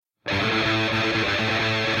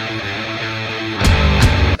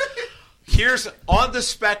here's on the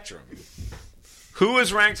spectrum. Who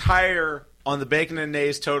is ranked higher on the Bacon and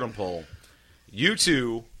Nays totem pole?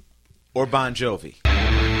 U2 or Bon Jovi?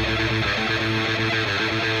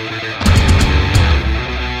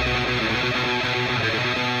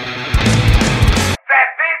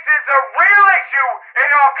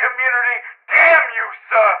 Community, damn you,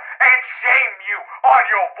 sir, and shame you on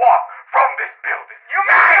your walk from this building. You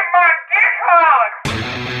made my dick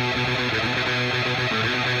hard!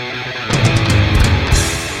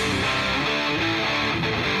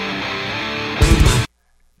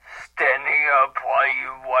 Standing up while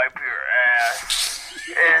you wipe your ass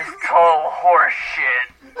is total horseshit.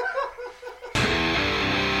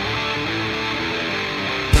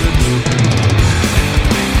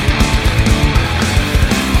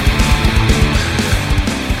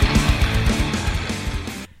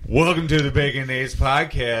 Welcome to the Bacon Nays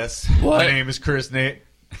podcast. What? My name is Chris Nays.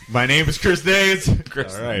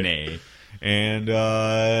 Chris Nay. And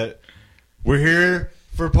we're here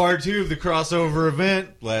for part 2 of the crossover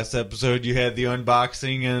event. Last episode you had the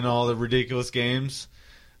unboxing and all the ridiculous games.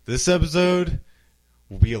 This episode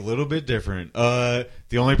will be a little bit different. The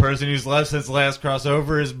only person who's left since the last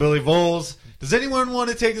crossover is Billy Voles. Does anyone want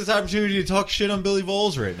to take this opportunity to talk shit on Billy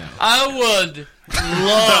Voles right now? I would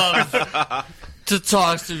love to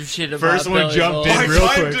talk some shit about First one Billy jumped Voles. in real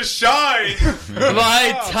quick. Time to shine!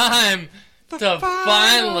 My time to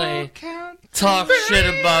finally talk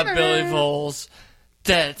shit about Billy Voles.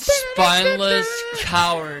 That spineless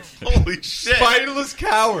coward. Holy shit. Spineless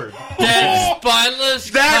coward. That spineless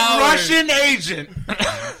That coward. Russian agent!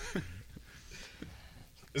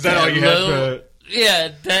 Is that all you have for...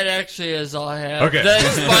 Yeah, that actually is all I have. Okay. That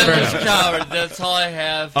spineless coward, that's all I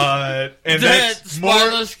have. And that that's more...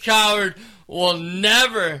 spineless coward will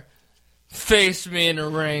never face me in a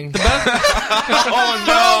ring. Oh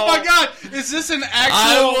no! Oh my god! Is this an actual...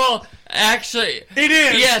 I will actually... It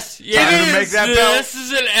is! Yes, Time yes. to make that belt. This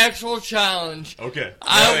is an actual challenge. Okay.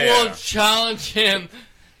 I yeah. will challenge him.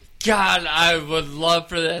 God, I would love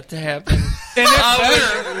for that to happen. And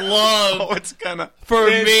I would love Oh, it's gonna... for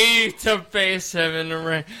me to face him in the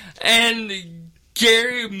ring. And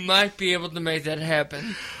Gary might be able to make that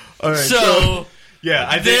happen. All right, So, yeah,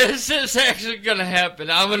 I think... this is actually going to happen.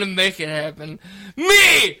 I'm going to make it happen.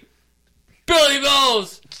 Me! Billy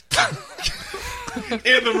Voles!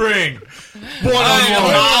 in the ring. Hold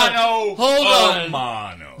on.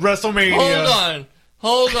 Mono. WrestleMania.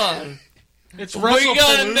 Hold on. It's We gotta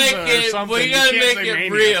WrestlePalooza make or it. something. We You gotta can't make say it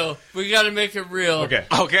Mania. real. We gotta make it real. Okay.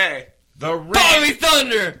 Okay. The ring. Bobby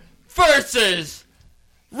Thunder versus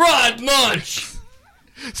Rod Munch.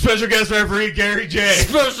 Special guest referee Gary J.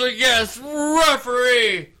 Special guest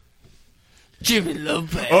referee Jimmy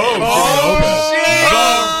Lopez.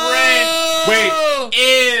 Wait,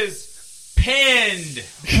 Is pinned.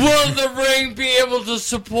 Will the ring be able to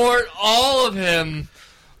support all of him?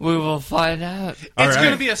 We will find out. It's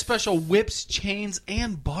going to be a special whips, chains,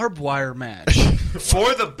 and barbed wire match.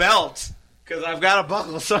 For the belt. Because I've got a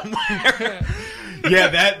buckle somewhere. yeah,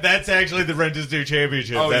 that's actually the Rent is Due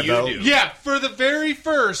Championship. Oh, that you belt. do. Yeah, for the very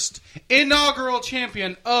first inaugural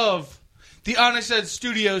champion of the Honest Ed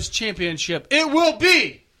Studios Championship, it will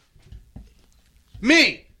be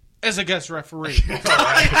me as a guest referee. You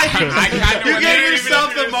gave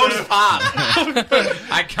yourself the most pop.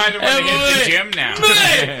 I kind of want to hit the gym now.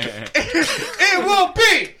 It will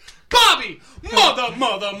be Bobby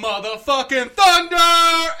motherfucking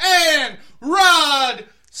Thunder and Rod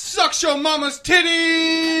Sucks Your Mama's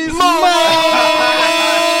Titties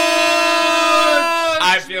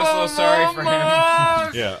I feel so sorry for him.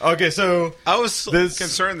 Yeah. Okay, so I was This-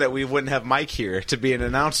 concerned that we wouldn't have Mike here to be an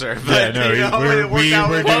announcer. Yeah, But, no, you know, we're it worked out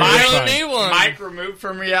doing well. We it don't fine. need one. Mike removed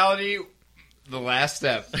from reality. The last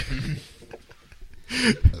step.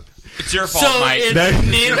 It's your fault, So Mike. it's That-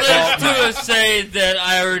 needless to say that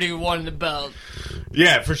I already won the belt.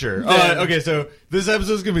 Yeah, for sure. Okay, so this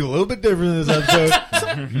episode's gonna be a little bit different than this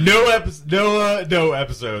episode. No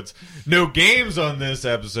episodes. No games on this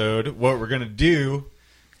episode. What we're gonna do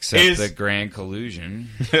Except is the Grand Collusion.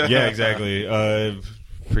 yeah, exactly.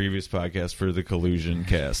 Previous podcast for the Collusion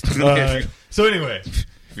cast. So anyway, If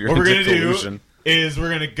you're what we're into gonna collusion. do is we're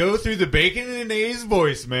gonna go through the Bacon and A's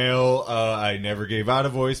voicemail. I never gave out a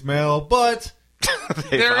voicemail, but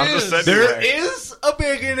There found is. us there anyway. is a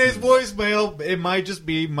Bacon and A's voicemail. It might just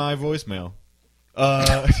be my voicemail.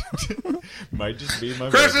 Might just be my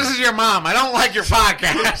Chris, voicemail. this is your mom. I don't like your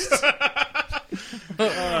podcast.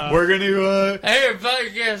 We're gonna Hey, your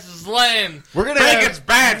podcast is lame. we're gonna think have, it's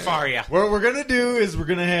bad for you. what we're gonna do is we're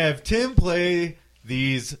gonna have Tim play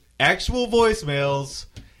these actual voicemails,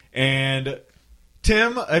 and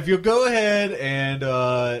Tim, if you'll go ahead and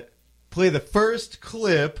play the first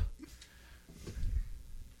clip.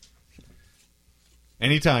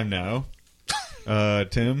 Anytime now.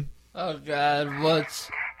 Tim? Oh, God, what's...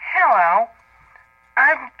 Hello.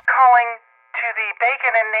 I'm calling to the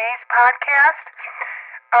Bacon and Nays podcast.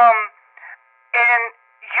 And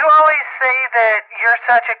you always say that you're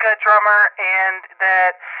such a good drummer and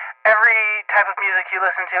that every type of music you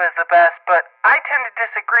listen to is the best, but I tend to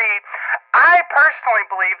disagree. I personally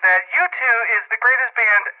believe that U2 is the greatest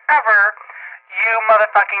band ever, you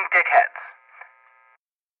motherfucking dickheads.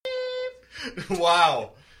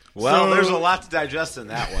 Wow. Well, So- there's a lot to digest in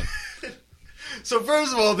that one. So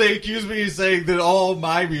first of all, they accuse me of saying that all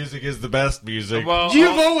my music is the best music. Well,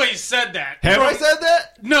 You've always said that. Have I said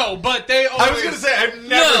that? No, but they always... I was going to say, I've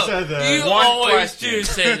never No, said that. you One always question. do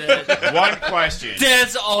say that. one question.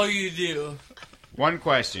 That's all you do. One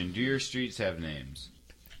question. Do your streets have names?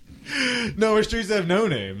 No, our streets have no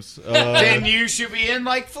names. Then you should be in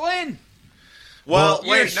like Flynn. Well,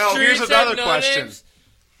 Your wait, no, here's streets another have no question. names?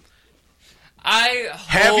 I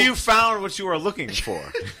Have hope- you found what you are looking for?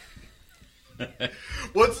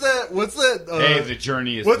 What's that? Hey, the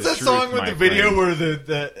journey is What's the that truth, song with my the video friend. where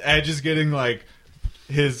the Edge is getting like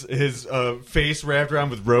his face wrapped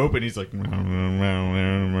around with rope and he's like, who Who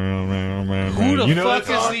the you know fuck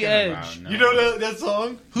that song? is the Edge? No. You know that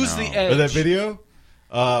song Who's No. the Edge? or that video?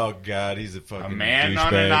 Oh God, he's a fucking A man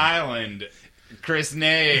on douchebag. an island. Chris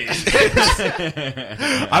Nays.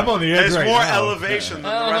 I'm on the edge There's right more now. elevation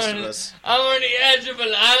than the rest of us. I'm on the edge of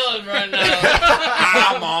an island right now.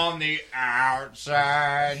 I'm on the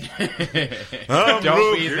outside.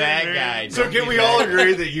 Don't be that guy. So Don't can be we that all guy.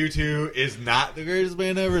 agree that U2 is not the greatest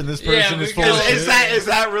band ever, and this person Yeah, is full of because- shit? Is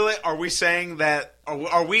that really? Are we saying that?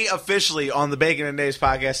 Are we officially on the Bacon and Days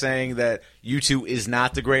podcast saying that U2 is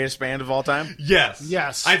not the greatest band of all time? Yes.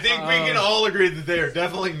 Yes. I think we can all agree that they are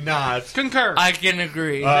definitely not. Concur. I can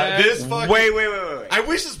agree. This fucking... Wait. I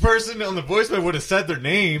wish this person on the voicemail would have said their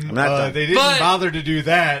name. I'm not done. They didn't But- bother to do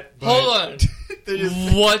that. But Hold on. they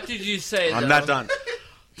just- What did you say, I'm though? not done.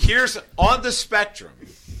 Here's on the spectrum.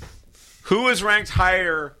 Who is ranked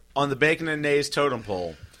higher on the Bacon and Nays totem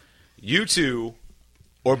pole? U2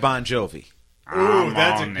 or Bon Jovi? Ooh,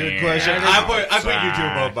 that's a on good the question. I put outside.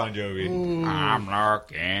 U2 above Bon Jovi. I'm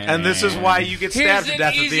looking. And this is why you get stabbed to Here's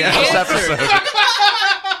death an at the easy end of this answer.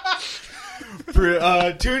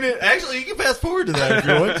 For, tune in. Actually, you can fast forward to that if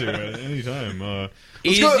you want to at any time.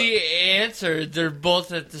 Let's go. Easy answer. They're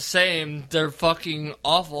both at the same. They're fucking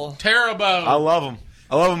awful. Terrible. I love them.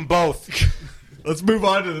 I love them both. Let's move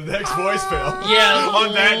on to the next voicemail. Yeah.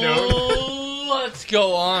 On that note. Let's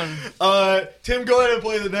go on. Tim, go ahead and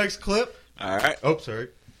play the next clip. All right. Oh, sorry.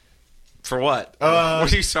 For what? Uh,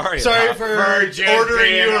 what are you sorry Sorry about? for just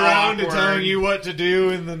ordering being you around and awkward. telling you what to do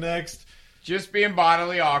in the next. Just being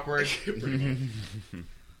bodily awkward.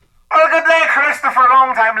 Well, good day, Christopher,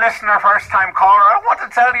 long-time listener, first-time caller. I want to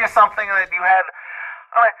tell you something that you had.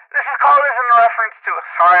 This call is in reference to.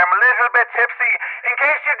 Sorry, I'm a little bit tipsy. In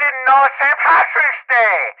case you didn't know, it's St. Patrick's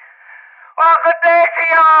Day. Well, good day to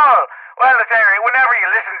y'all. Well, anyway, whenever you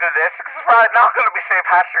listen to this, it's probably not going to be St.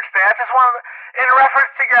 Patrick's Day. I just wanted, in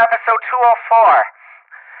reference to your episode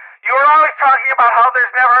 204, you were always talking about how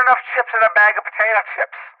there's never enough chips in a bag of potato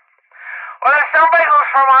chips. Well, as somebody who's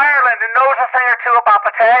from Ireland and knows a thing or two about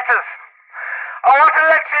potatoes, I want to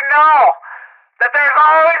let you know that there's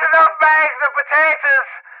always enough bags of potatoes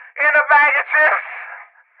in a bag of chips.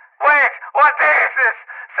 Wait, what day is this?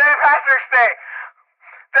 St. Patrick's Day.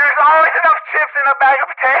 There's always enough chips in a bag of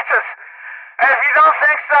potatoes. And if you don't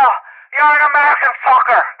think so, you're an American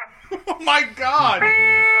fucker. Oh my God.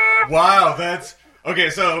 Wow, that's.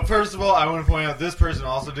 Okay, so first of all, I want to point out this person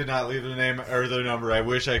also did not leave their name or their number. I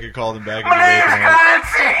wish I could call them back. My name's In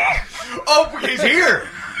Clancy. oh, he's here!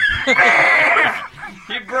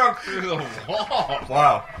 He broke through the wall.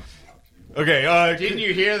 Wow. Okay, Didn't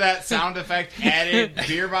you hear that sound effect added?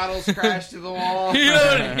 Beer bottles crash to the wall. You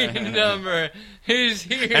don't need a number. He's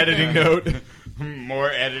here. editing note. More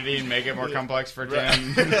editing, make it more complex for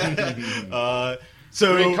Tim.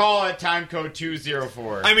 So We call it time code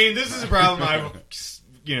 204. I mean, this is a problem.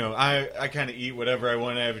 I kind of eat whatever I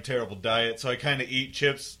want. I have a terrible diet, so I kind of eat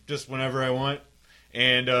chips just whenever I want.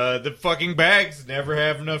 And the fucking bags never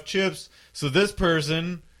have enough chips. So this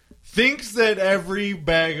person thinks that every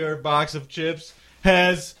bag or box of chips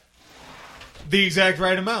has the exact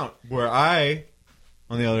right amount. Where I,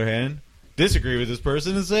 on the other hand, disagree with this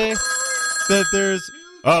person and say that there's.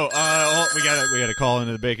 We gotta call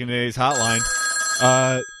into the Bacon Days hotline.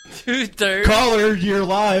 2/3. Caller, you're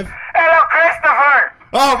live. Hello, Christopher.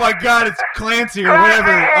 Oh my God, it's Clancy or Clancy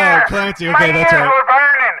whatever. here. Oh, Clancy. My Okay, that's ears right. were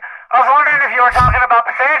burning. I was wondering if you were talking about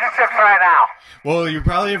potato chips right now. Well, you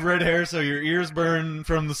probably have red hair, so your ears burn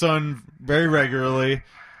from the sun very regularly.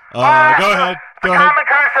 Go ahead. Go ahead. Common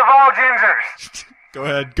curse of all gingers. Go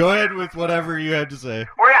ahead. Go ahead with whatever you had to say.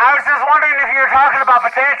 I was just wondering if you were talking about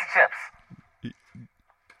potato chips.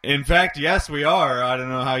 In fact, yes, we are. I don't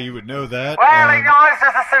know how you would know that. Well, it's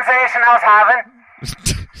just a sensation I was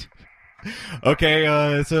having.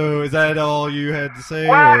 Okay, so is that all you had to say?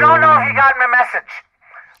 Well, I or- don't know if you got my message.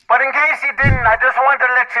 But in case you didn't, I just wanted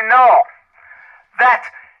to let you know that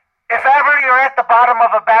if ever you're at the bottom of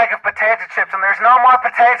a bag of potato chips and there's no more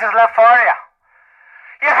potatoes left for you,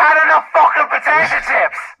 you've had enough fucking potato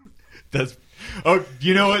chips. That's. Oh,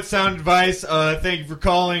 you know what? Sound advice. Thank you for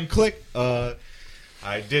calling. Click.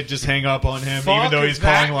 I did just hang up on him, Fuck even though is he's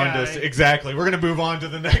calling that on guy. us. Exactly. We're gonna move on to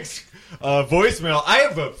the next voicemail. I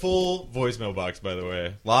have a full voicemail box, by the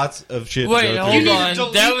way. Lots of shit. Wait, to go hold through. need to on.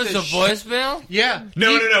 delete That was this a shit. voicemail? Yeah.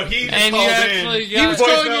 No. He just And you called actually in. got- He was He was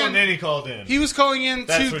voicemail going in- and then he called in. He was calling in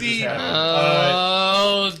That's to what the. just happened.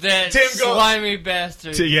 Oh, that Tim, go- slimy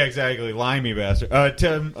bastard. Yeah, exactly. Limey bastard.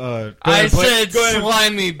 Tim. Go ahead I and play- said go ahead and-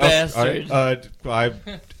 slimy Oh, all bastard. right.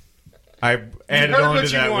 I added heard on what to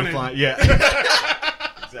you that wanted. with line. Yeah.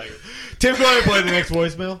 Exactly. Tim, go ahead and play the next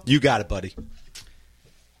voicemail. You got it, buddy.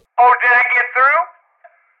 Oh, did I get through?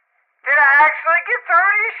 Did I actually get through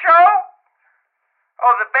to your show?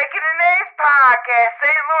 Oh, the Bacon and A's podcast,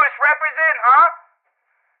 St. Louis represent, huh?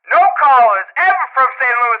 No callers ever from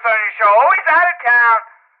St. Louis on your show, always out of town.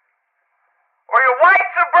 Or your white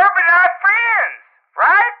suburbanite friends,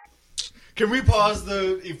 right? Can we pause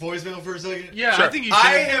the voicemail for a second? Yeah, Sure. I think you should.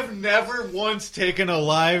 I have never once taken a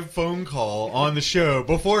live phone call on the show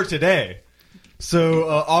before today. So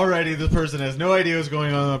already the person has no idea what's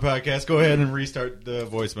going on the podcast. Go ahead and restart the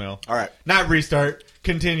voicemail. All right. Not restart.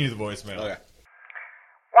 Continue the voicemail. Okay.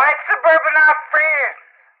 White suburbanite friends.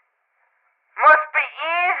 Must be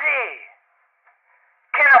easy.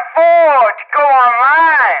 Can afford to go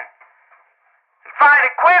online and find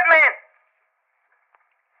equipment.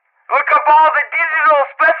 Look up all the digital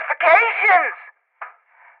specifications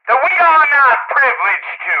that we are not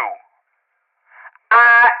privileged to.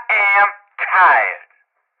 I am tired.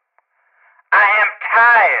 I am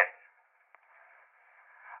tired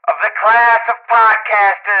of the class of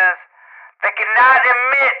podcasters that cannot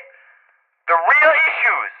admit the real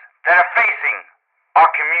issues that are facing our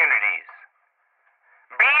communities.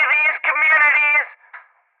 Be these communities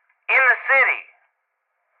in the city,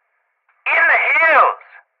 in the hills,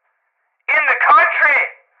 in the country.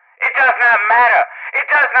 It does not matter. It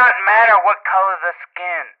does not matter what color the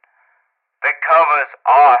skin that covers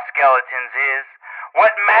our skeletons is.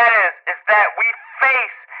 What matters is that we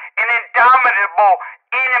face an indomitable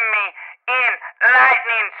enemy in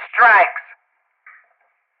lightning strikes.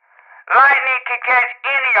 Lightning can catch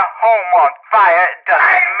any home on fire. It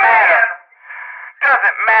doesn't matter.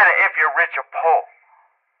 Doesn't matter if you're rich or poor.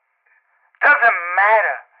 Doesn't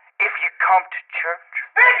matter if you come to church.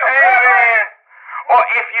 Amen. Or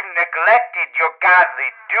if you've neglected your godly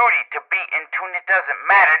duty to be in tune. It doesn't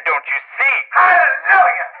matter, don't you see?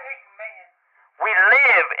 Hallelujah. Amen. We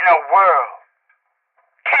live in a world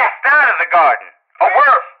cast out of the garden. A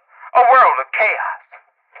world of chaos.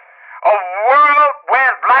 A world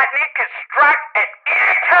where lightning can strike at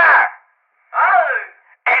any time.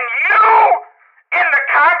 And you in the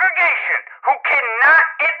congregation who cannot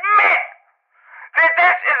admit that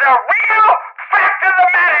this is a real fact of the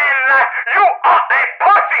matter in life, you are a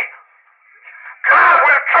pussy. God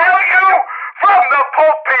will tell you from the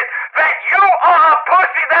pulpit that you are a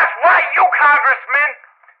pussy. That's right, you congressman.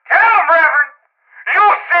 Tell him, Reverend. You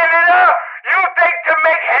senator. You think to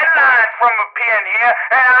make headlines from a pen here,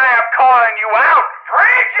 and I am calling you out.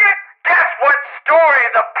 Preach it. Guess what story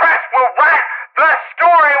the press will write? The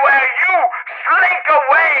story where you slink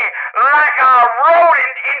away like a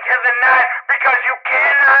rodent into the night because you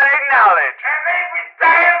cannot acknowledge. And then we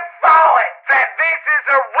stand solid that this is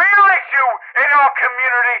a real issue in our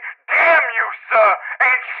community. Damn you, sir,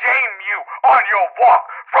 and shame you on your walk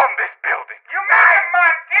from this building. You made my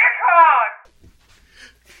dick hard.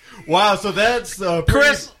 Wow, so that's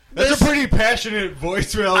Chris, That's a pretty passionate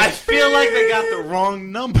voicemail. I feel like they got the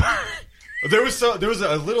wrong number. There was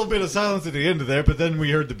a little bit of silence at the end of there, but then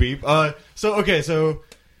we heard the beep. So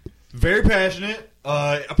very passionate.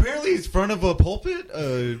 Apparently, he's in front of a pulpit,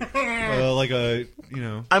 like a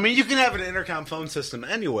I mean, you can have an intercom phone system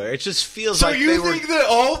anywhere. It just feels So like they you were. think that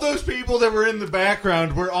all those people that were in the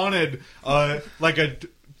background were on a like a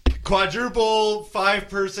quadruple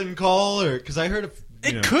 5-person call, or because I heard of.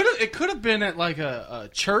 It could have been at like a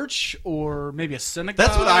church or maybe a synagogue.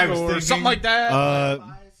 That's what I was or thinking. something like that.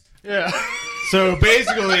 Yeah. So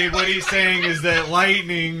basically, what he's saying is that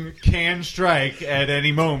lightning can strike at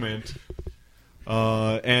any moment,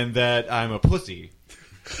 and that I'm a pussy.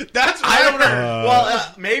 That's what I don't know. Uh,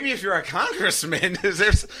 Well, maybe if you're a congressman, is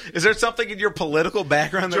there something in your political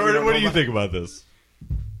background that we Jordan, don't what know do you about? think about this?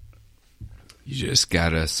 You just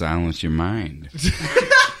gotta silence your mind.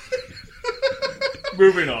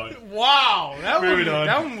 Moving on. Wow, Moving on.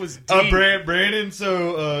 that one was deep. Brandon.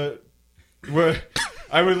 So, what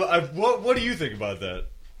do you think about that?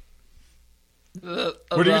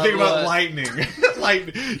 What do you think about lightning?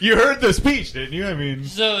 Lightning. You heard the speech, didn't you? I mean,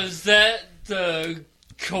 So is that the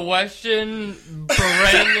question,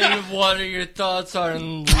 Brandon? What are your thoughts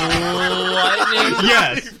on lightning?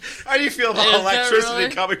 yes. How do you feel Is about that electricity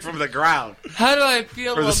really? coming from the ground? How do I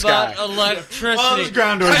feel Or the about sky. electricity? Well, it's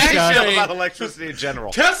ground or How do you sky. feel about electricity in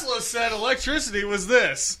general? Tesla said electricity was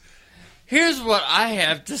this. Here's what I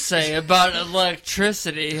have to say about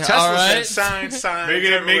electricity. Tesla all right. said signs. Make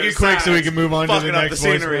it everywhere, quick so we signs. can move on to Fucking the up next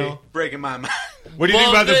the scenery, voicemail. breaking my mind. What do you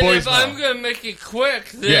think Well, about the then if I'm voicemail? gonna make it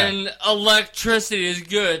quick, then electricity is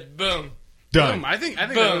good. Boom. Done. I think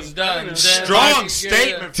that Boom. was Done. Then Strong I can get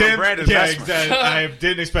statement it. from Tim, Brandon yeah, Messmer. exactly. I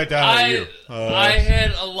didn't expect that out of you. I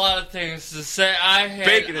had a lot of things to say. I had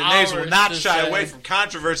Bacon and Nays will hours not to shy say. away from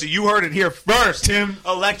controversy. You heard it here first. Tim,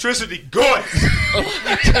 Electricity, good.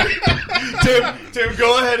 Tim,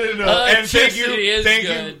 go ahead and thank you, Electricity is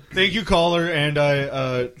good. thank you, caller, and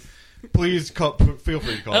please feel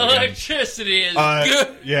free to call again. Electricity is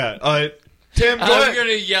good. Yeah, Tim, go I'm ahead.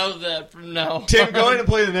 gonna yell that from now on. Tim, go ahead and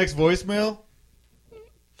play the next voicemail.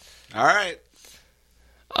 All right.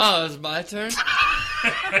 Oh, it's my turn.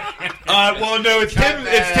 Well, no, it's Tim.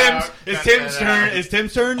 that It's out. Tim's Cut that turn. out. It's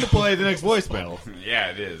Tim's turn to play the next voicemail. Yeah,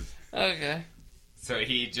 it is. Okay. So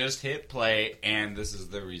he just hit play, and this is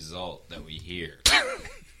the result that we hear.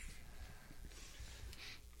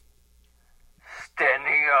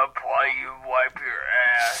 Standing up while you wipe your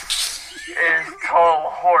ass is total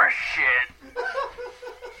horse shit.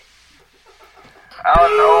 I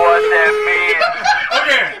don't know what that means.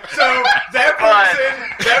 Okay, so that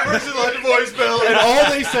person left a voicemail, and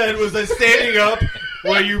all they said was that standing up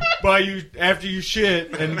while you after you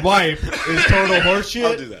shit and wipe is total horseshit.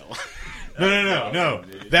 I'll do that one. No.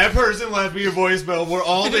 That person left me a voicemail where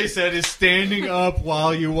all they said is standing up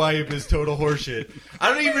while you wipe is total horseshit. I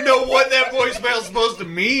don't even know what that voicemail is supposed to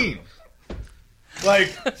mean. Like,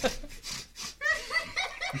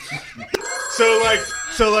 so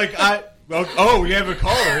I. Oh, we have a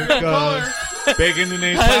caller. Bacon and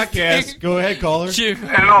Nays I podcast. think- Go ahead, caller. Shoot.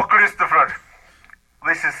 Hello, Christopher.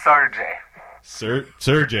 This is Sergey. Sergey.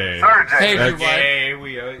 Sergey. Hey, your wife. Okay,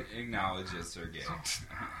 we acknowledge it, Sergey.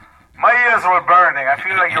 My ears were burning. I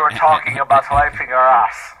feel like you were talking about wiping your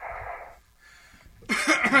ass.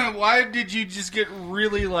 Why did you just get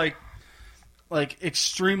really like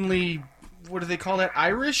extremely? What do they call that?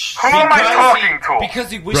 Irish? Who am I talking to? Because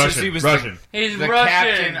he wishes he was Russian. He's the Russian.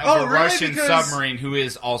 captain of Oh, a really? Russian Because- submarine who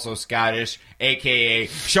is also Scottish, a.k.a.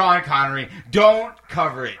 Sean Connery. Don't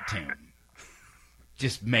cover it, Tim.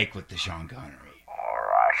 Just make with the Sean Connery.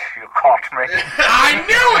 Alright, you caught me. I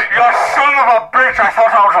knew it! You son of a bitch, I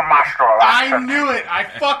thought I was a master of I accent. knew it.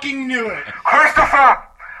 I fucking knew it. Christopher,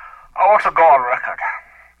 I want to go on record.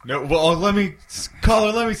 No, well, let me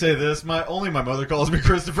say this. Only my mother calls me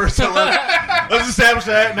Christopher, so let's establish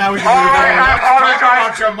that. Now we can move Alright, I on.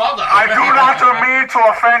 apologize. your mother. I do not mean to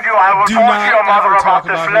offend you. I will Do talk not to your mother ever about talk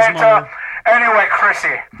this about his later. mother. Anyway,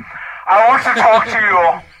 Chrissy, I want to talk to you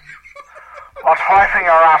about wiping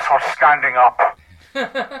your ass while standing up.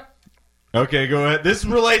 Okay, go ahead. This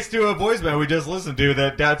relates to a voicemail we just listened to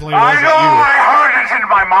that definitely I wasn't know, I heard it in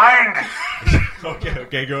my mind. you.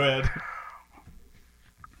 Okay, go ahead.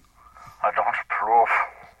 I don't approve.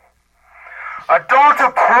 I don't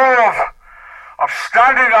approve of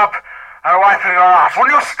standing up and wiping your ass. When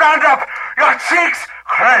you stand up, your cheeks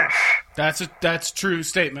clench. That's true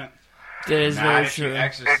statement. That is Not very if you true.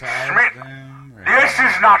 exercise It's them. This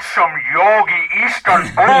is not some yogi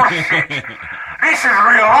Eastern bullshit. This is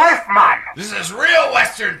real life, man. This is real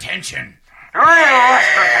Western tension. Real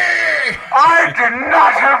Western. I did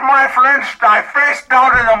not have my friends die face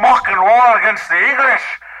down in the muck and war against the English.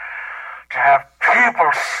 To have people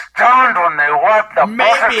stand when they wipe the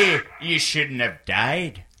Maybe buttocks. you shouldn't have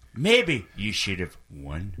died. Maybe you should have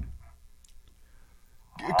won.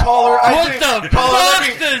 Caller, What the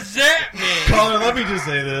fuck does that mean? Caller, let me just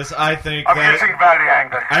say this. I think I'm that getting very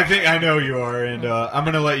angry. I know you are, and I'm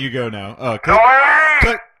gonna let you go now. Go Click,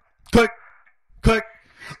 away! click, click.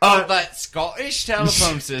 That Scottish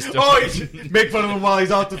telephone system. Oh, make fun of him while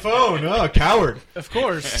he's off the phone. Oh, coward. Of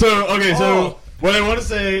course. So okay, so What I want to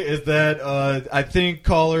say is that I think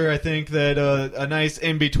that a nice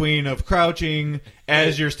in-between of crouching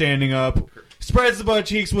as you're standing up spreads the butt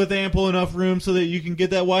cheeks with ample enough room so that you can get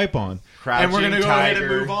that wipe on. And we're going to go ahead and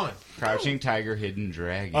move on. Crouching Tiger, Hidden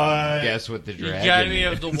Dragon. Guess what the You dragon gotta be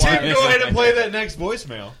able is. to Tim, watch. go ahead and play that next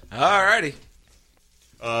voicemail. Alrighty.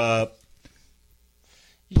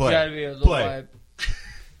 You Play. gotta be able to Play. wipe.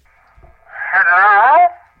 Hello?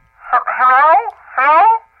 Hello?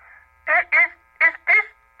 Is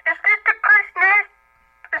this the Chris Nace?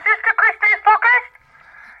 Is this the Chris Nace podcast?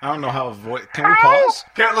 I don't know how. Can we pause?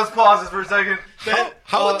 Okay, let's pause this for a second.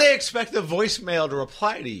 How would they expect the voicemail to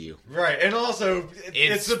reply to you? Right, and also,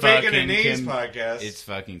 it's the Bacon and Nays fucking podcast. It's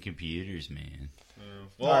fucking computers, man.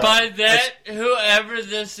 By that, whoever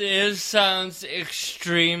this is sounds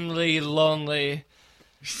extremely lonely.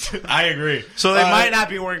 I agree. So they might not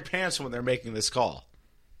be wearing pants when they're making this call.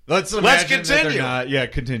 Let's imagine that they're continue. not. Yeah,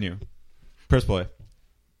 continue. Press play. If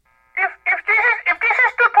this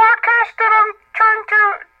is the podcast that I'm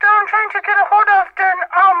trying to get a hold of, then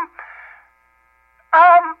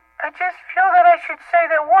I just feel that I should say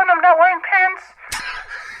that one, I'm not wearing pants,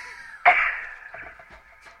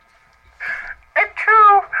 and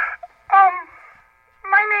two,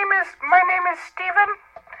 my name is Steven,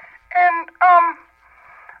 and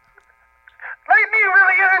lightning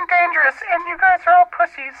really isn't dangerous, and you guys are all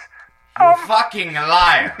pussies. You fucking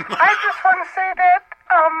liar. I just want to say that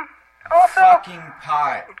also. Fucking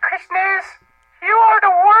pot. Chris Nays, you are the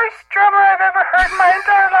worst drummer I've ever heard in my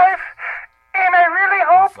entire life, and I really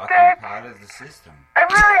hope Fucking pot of the system. I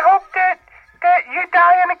really hope that you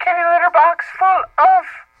die in a kitty litter box full of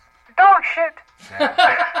dog shit.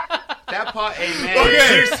 That pot, amen.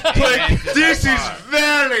 Okay, This is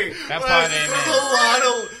very. That pot, amen.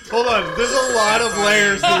 Hold on. There's a lot of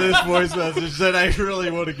layers to this voice message that I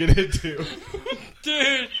really want to get into.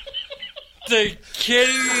 Dude, the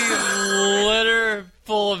kitty litter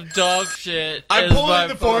full of dog shit. I'm is pulling by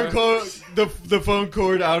the far- phone cord, the phone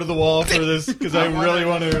cord out of the wall for this because I really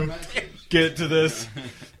want to get to this.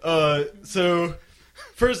 So,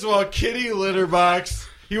 first of all, kitty litter box.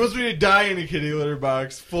 He wants me to die in a kitty litter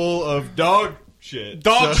box full of dog shit.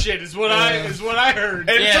 Dog So- shit is what I heard.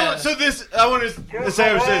 And Yeah. so this, I want to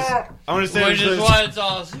establish this. I want to establish Which is this. why it's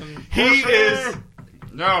awesome. He is.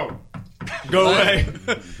 No. Go away.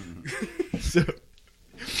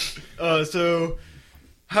 So,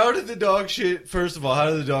 how did the dog shit? First of all, how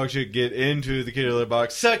did the dog shit get into the kitty litter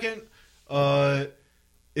box? Second,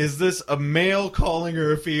 is this a male calling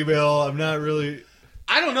her a female? I'm not really.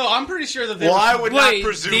 I don't know. I'm pretty sure that they Well, were- I would Wait, not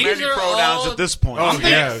presume these any are pronouns all- at this point. Oh,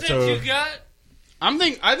 yeah. Since So you got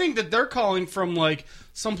I think that they're calling from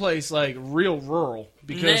someplace real rural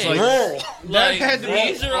because Nice. that had to be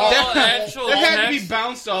these are all actual that had to be text-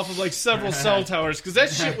 bounced off of several cell towers because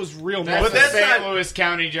that shit was real. That's But the that's St. not- Louis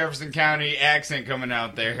County, Jefferson County accent coming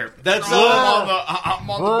out there. That's I'm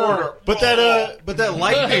on the border. But that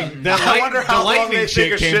lightning, I wonder how the long lightning they think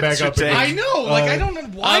shit a came shit back should up. take. Again. I know. I don't know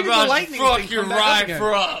why I'm did the about to lightning fuck thing your come back up again?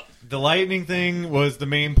 rifle up. The lightning thing was the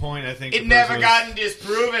main point. I think It the never person gotten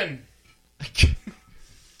disproven.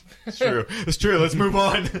 It's true. It's true. Let's move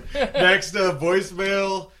on. Next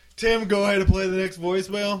voicemail. Tim, go ahead and play the next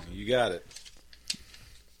voicemail. You got it.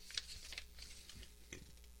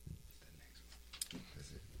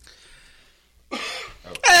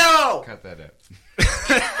 Ew! Cut that up.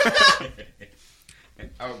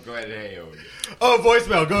 Oh, go ahead. Hey, Oh,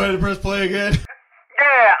 voicemail. Go ahead and press play again.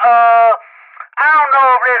 Yeah, I don't know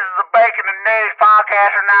if this is a Bacon and Nays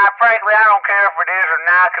podcast or not. Frankly, I don't care if it is or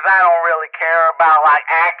not because I don't really care about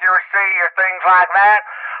accuracy or things like that.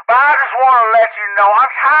 But I just want to let you know I'm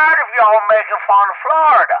tired of y'all making fun of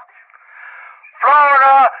Florida.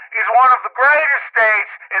 Florida is one of the greatest states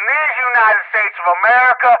in these United States of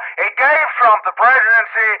America. It gave Trump the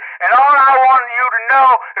presidency, and all I want you to know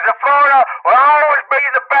is that Florida will always be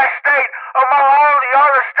the best state among all the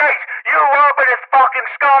other states. You rubbish fucking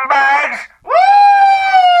scumbags! Woo!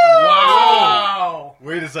 Wow.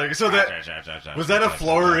 Wait a second. So that was that a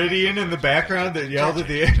Floridian in the background that yelled at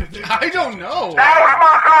the end? I don't know. That was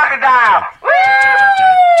my crocodile! Woo!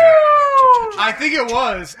 I think it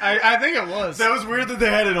was. I think it was. That was weird that they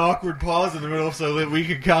had an awkward pause in the middle so that we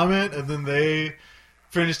could comment, and then they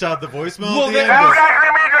finished out the voicemail Well, at the they- end. That was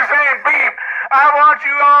actually me just saying beep. I want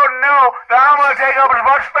you all to know that I'm going to take up as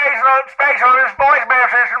much space on this voicemail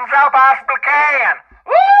system as I possibly can.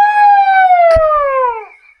 Woo!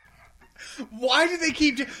 Why do they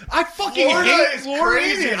keep? I fucking Florida hate is crazy.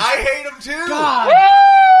 Floridians. I hate them too. God. I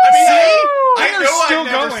mean, See? I They are know still I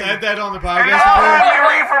never going. said that on the And podcast now let before. me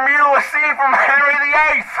read from you a scene from Henry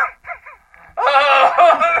VIII.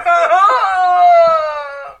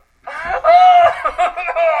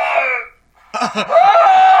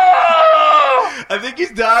 I think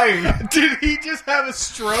he's dying. Did he just have a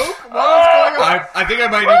stroke? What was going on? I think I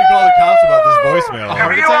might need to call the cops about this voicemail.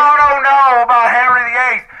 If you all don't know about Henry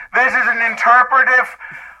VIII, this is an interpretive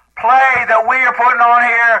play that we are putting on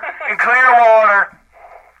here in Clearwater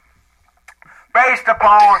based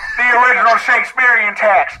upon the original Shakespearean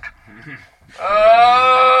text.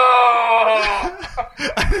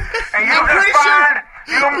 And you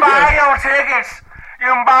can buy your tickets. You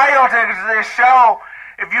can buy your tickets to this show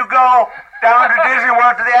if you go down to Disney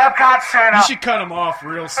World to the Epcot Center. You should cut him off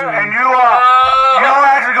real soon. And you don't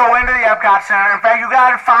actually go into the Epcot Center. In fact, you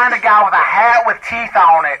got to find a guy with a hat with teeth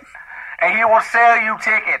on it, and he will sell you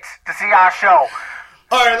tickets to see our show.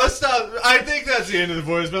 All right, let's stop. I think that's the end of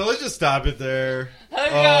the voicemail. Let's just stop it there.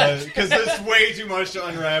 Because there's way too much to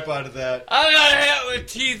unwrap out of that. I got a hat with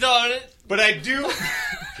teeth on it. But I do what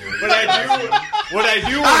I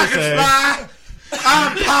do want to say.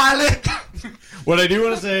 I'm Pilot. What I do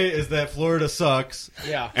want to say is that Florida sucks.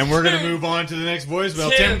 Yeah. And we're going to move on to the next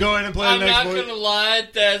voicemail. Tim, go ahead and play the next I'm not going to lie,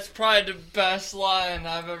 that's probably the best line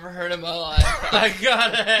I've ever heard in my life. I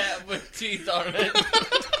got a hat with teeth on it.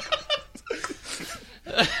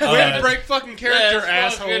 Way to break fucking character,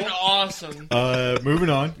 That's asshole. fucking awesome. Moving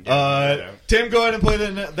on. Tim, go ahead and play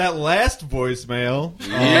that last voicemail.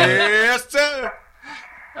 Yes, sir.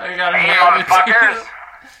 I got a Hey, hat with motherfuckers. teeth.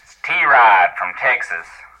 It's T-Rod from Texas.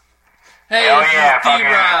 Hey, Hell this yeah, is fucking-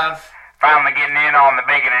 D-Rive. Finally getting in on the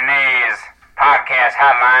Bacon and Nays podcast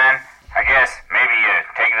hotline. I guess maybe you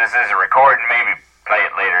take this as a recording, maybe play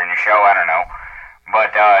it later in your show, I don't know.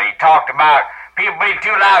 But he talked about people being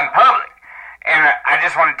too loud in public. And I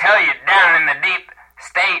just want to tell you, down in the deep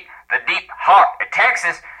state, the deep heart of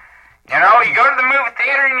Texas, you know, you go to the movie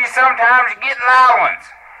theater and you sometimes get loud ones.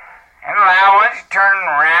 And the loud ones, you turn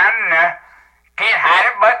around and can't hide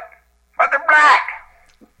it, but they're black.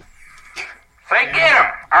 So you get them,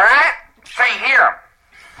 all right? So you hear them.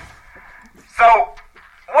 So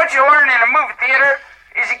what you learn in a movie theater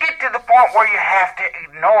is you get to the point where you have to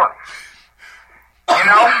ignore them. You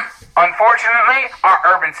know, unfortunately, our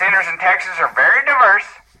urban centers in Texas are very diverse.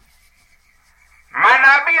 Might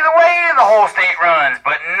not be the way the whole state runs,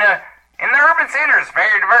 but in the urban centers, it's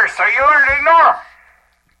very diverse, so you learn to ignore them.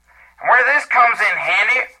 And where this comes in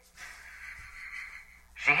handy,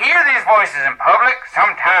 you hear these voices in public,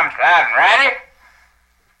 sometimes loud and ratty,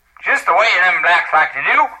 just the way them blacks like to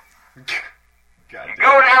do. You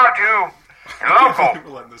go down to your local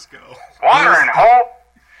watering hole,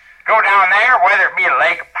 go down there, whether it be a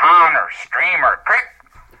lake, a pond, or a stream, or a creek.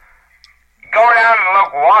 You go down to the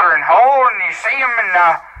local watering hole, and you see them,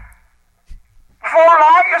 and before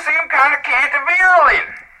long, you see them kind of cantileering.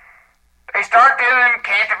 They start doing them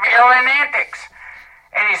cantileering antics.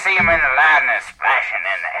 And you see them in the loudness, splashing,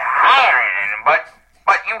 and hollering,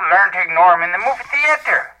 but you learn to ignore them in the movie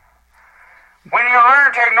theater. When you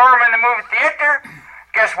learn to ignore them in the movie theater,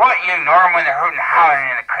 guess what? You ignore them when they're hooting and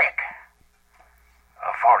hollering in the creek.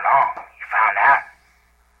 Before long, you found out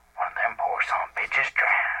one of them poor son of bitches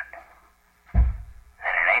drowned.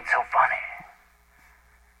 Then it ain't so funny.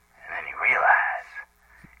 And then you realize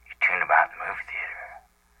you tune about the movie theater.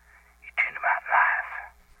 You tune about life.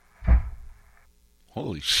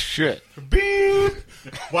 Holy shit. Beep.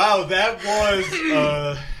 Wow, that was.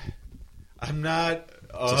 I'm not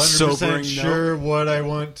 100% sure what I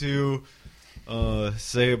want to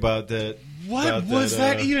say about that. What was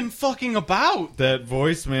that even fucking about? That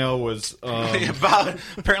voicemail was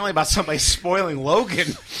apparently about somebody spoiling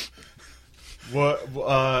Logan. what.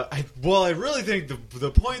 I really think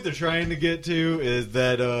the point they're trying to get to is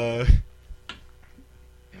that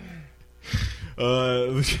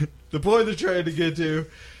the point they're trying to get to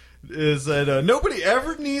is that nobody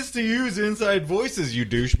ever needs to use inside voices, you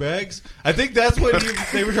douchebags. I think that's what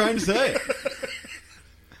they were trying to say.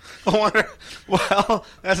 I wonder. Well,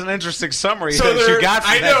 that's an interesting summary So that you got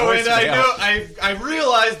from that voicemail. I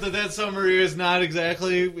realized that summary is not exact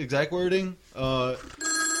wording.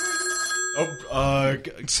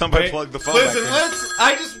 Somebody plug the phone. Listen,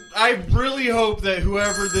 back I really hope that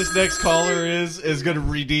whoever this next caller is going to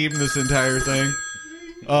redeem this entire thing.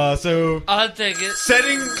 So I'll take it.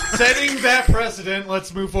 setting that precedent,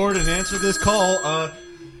 let's move forward and answer this call.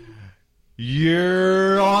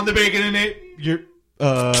 You're on the Bacon and Nate. You're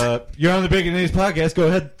on the Bacon and Nate's podcast. Go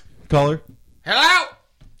ahead, caller. Hello?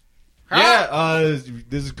 Yeah,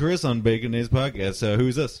 this is Chris on Bacon and Nate's podcast.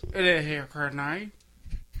 Who's this? It is here, Kurt.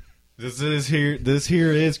 This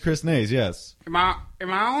here is Chris Nays. Yes, Am I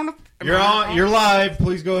on? You're live.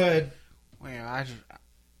 Please go ahead. Well,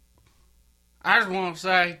 I just want to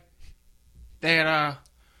say that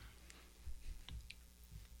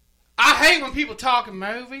I hate when people talk in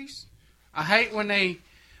movies I hate when they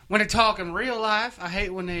talk in real life. I hate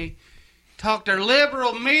when they talk their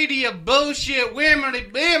liberal media bullshit,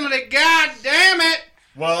 wimmity, god damn it.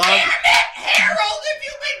 Well, Harold, have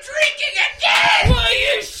you been drinking again?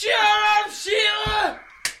 Will you shut up, Sheila?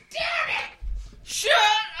 Damn it! Shut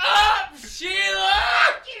up, Sheila!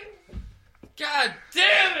 God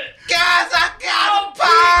damn it! Guys, I got a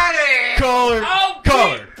party! caller, I'll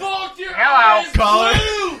caller, beat both your Hello. eyes Caller.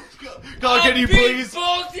 blue! caller, can you Beat please?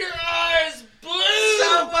 both your eyes blue!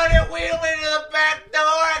 Somebody wheel me to the back door.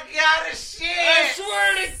 I gotta shit. I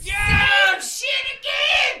swear to God! Shit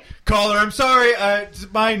again. Caller, I'm sorry.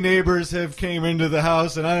 My neighbors have came into the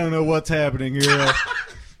house, and I don't know what's happening here.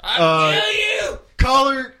 I'll kill you!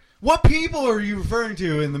 Caller, what people are you referring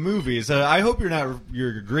to in the movies? I hope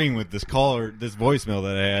you're agreeing with this caller, this voicemail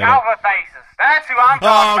that I had. Alpha faces. That's who I'm Oh,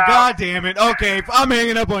 talking about. god damn it. Okay, I'm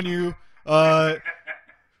hanging up on you. Fuck all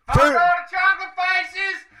the chocolate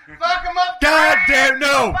faces. Fuck them up. God damn,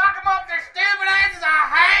 no. Fuck them up. Their stupid asses.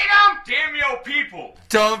 I hate them. Damn your people.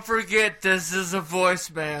 Don't forget, this is a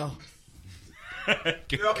voicemail.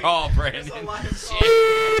 Good call, Brandon.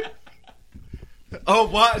 Oh,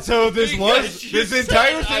 what? So this Because you this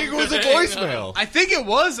entire said thing I'm was a gonna hang voicemail. I think it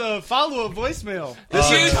was a follow-up voicemail. This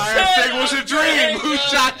You entire said thing was a I'm dream. gonna Who hang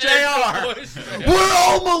shot up JR? the voicemail. We're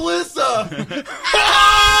all Melissa.